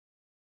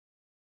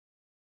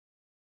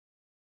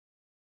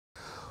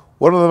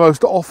One of the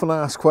most often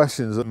asked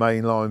questions at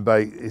Mainline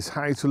bait is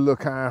how to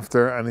look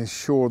after and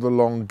ensure the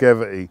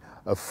longevity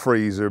of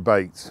freezer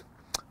baits.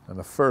 And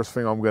the first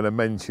thing I'm going to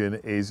mention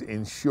is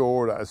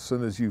ensure that as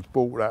soon as you've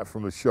bought that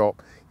from a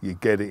shop, you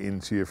get it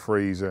into your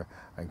freezer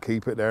and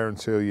keep it there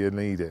until you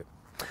need it.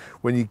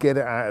 When you get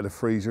it out of the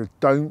freezer,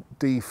 don't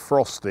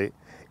defrost it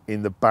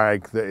in the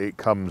bag that it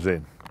comes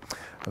in.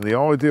 And the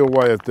ideal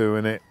way of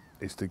doing it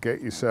is to get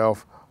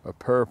yourself a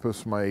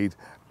purpose-made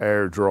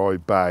air dry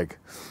bag.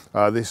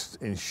 This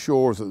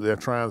ensures that the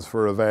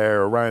transfer of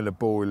air around the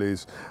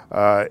boilies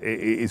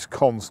is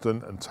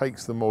constant and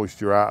takes the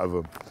moisture out of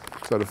them.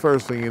 So the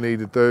first thing you need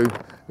to do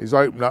is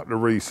open up the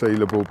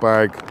resealable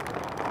bag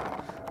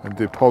and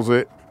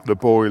deposit the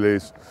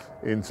boilies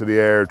into the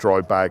air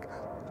dry bag.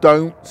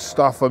 Don't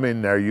stuff them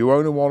in there. You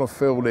only want to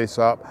fill this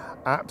up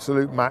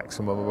absolute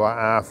maximum about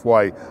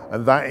halfway,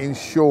 and that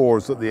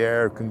ensures that the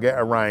air can get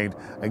around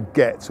and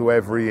get to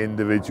every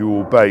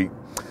individual bait.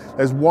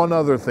 There's one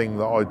other thing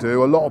that I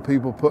do. A lot of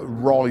people put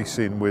rice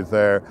in with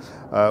their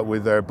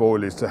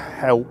boilies to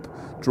help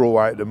draw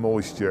out the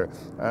moisture,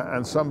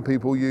 and some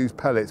people use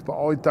pellets,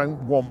 but I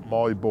don't want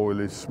my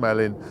boilies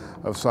smelling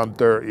of some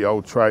dirty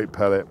old trout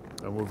pellet.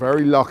 And we're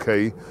very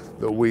lucky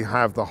that we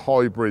have the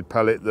hybrid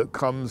pellet that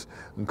comes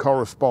and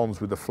corresponds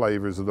with the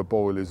flavours of the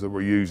boilies that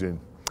we're using.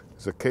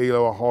 There's a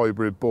kilo of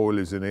hybrid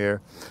boilies in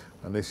here,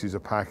 and this is a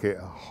packet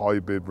of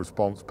hybrid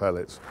response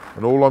pellets.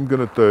 And all I'm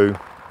going to do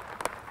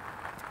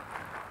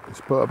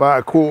is put about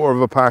a quarter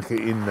of a packet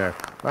in there.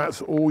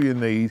 That's all you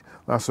need.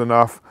 That's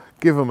enough.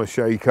 Give them a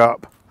shake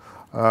up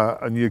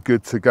and you're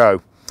good to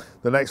go.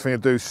 The next thing I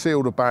do is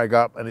seal the bag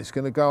up, and it's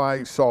going to go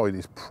outside.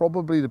 It's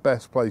probably the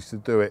best place to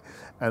do it,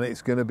 and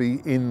it's going to be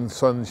in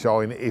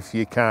sunshine if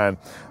you can.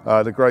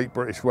 The Great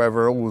British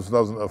weather always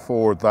doesn't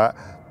afford that,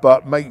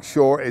 but make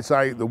sure it's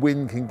out, the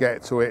wind can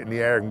get to it and the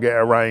air can get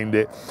around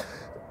it.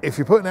 If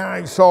you're putting it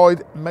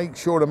outside, make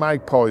sure the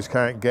magpies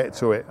can't get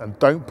to it, and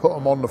don't put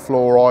them on the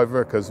floor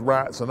either, because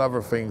rats and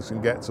other things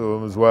can get to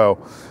them as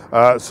well.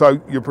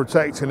 So you're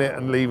protecting it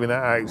and leaving it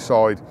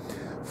outside.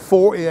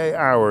 48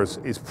 hours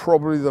is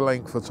probably the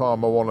length of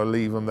time I want to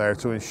leave them there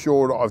to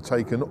ensure that I've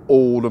taken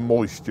all the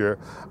moisture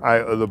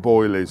out of the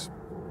boilies.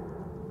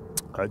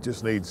 I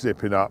just need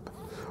zipping up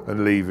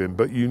and leaving,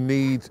 but you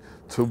need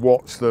to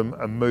watch them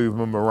and move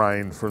them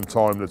around from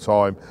time to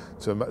time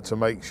to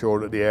make sure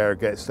that the air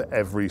gets to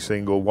every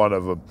single one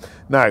of them.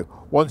 Now,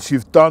 once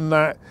you've done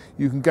that,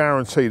 you can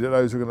guarantee that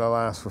those are going to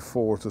last for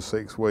 4 to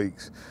 6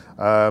 weeks.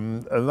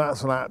 And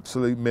that's an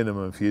absolute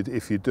minimum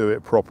if you do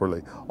it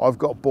properly. I've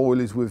got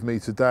boilies with me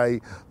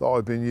today that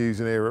I've been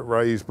using here at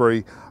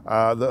Raisbury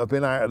that have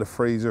been out of the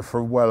freezer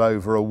for well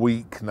over a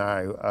week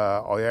now.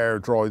 I air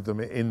dried them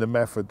in the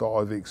method that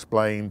I've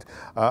explained,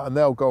 and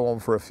they'll go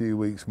on for a few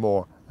weeks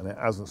more, and it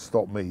hasn't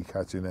stopped me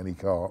catching any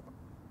carp.